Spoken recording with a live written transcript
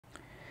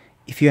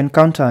If you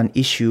encounter an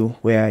issue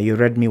where your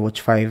Redmi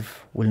Watch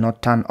 5 will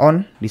not turn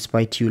on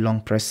despite you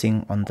long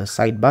pressing on the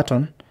side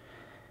button,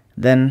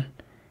 then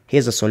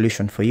here's a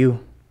solution for you.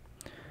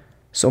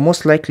 So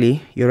most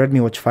likely your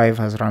Redmi Watch 5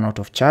 has run out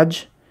of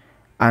charge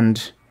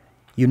and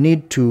you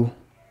need to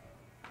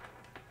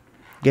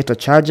get a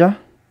charger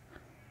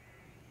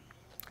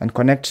and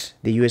connect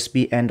the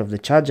USB end of the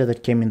charger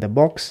that came in the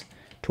box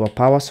to a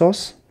power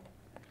source,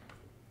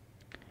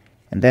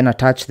 and then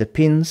attach the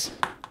pins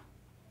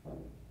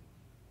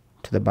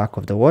to the back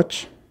of the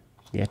watch.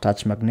 They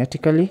attach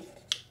magnetically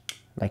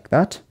like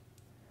that.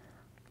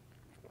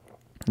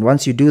 And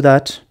once you do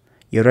that,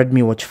 your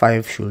Redmi Watch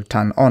 5 should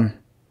turn on.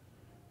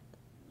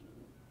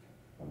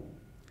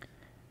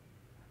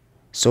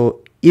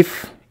 So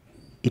if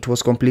it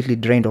was completely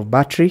drained of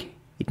battery,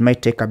 it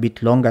might take a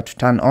bit longer to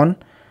turn on,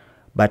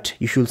 but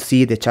you should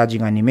see the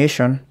charging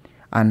animation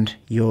and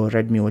your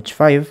Redmi Watch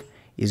 5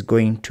 is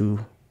going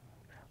to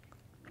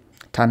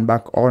turn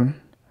back on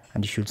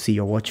and you should see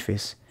your watch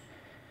face.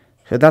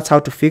 So that's how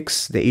to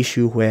fix the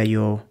issue where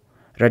your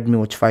Redmi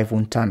Watch 5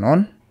 won't turn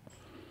on.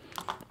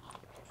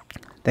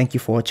 Thank you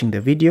for watching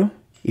the video.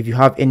 If you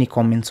have any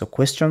comments or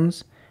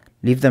questions,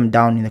 leave them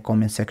down in the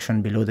comment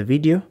section below the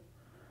video.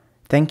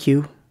 Thank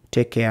you,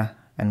 take care,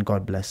 and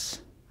God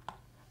bless.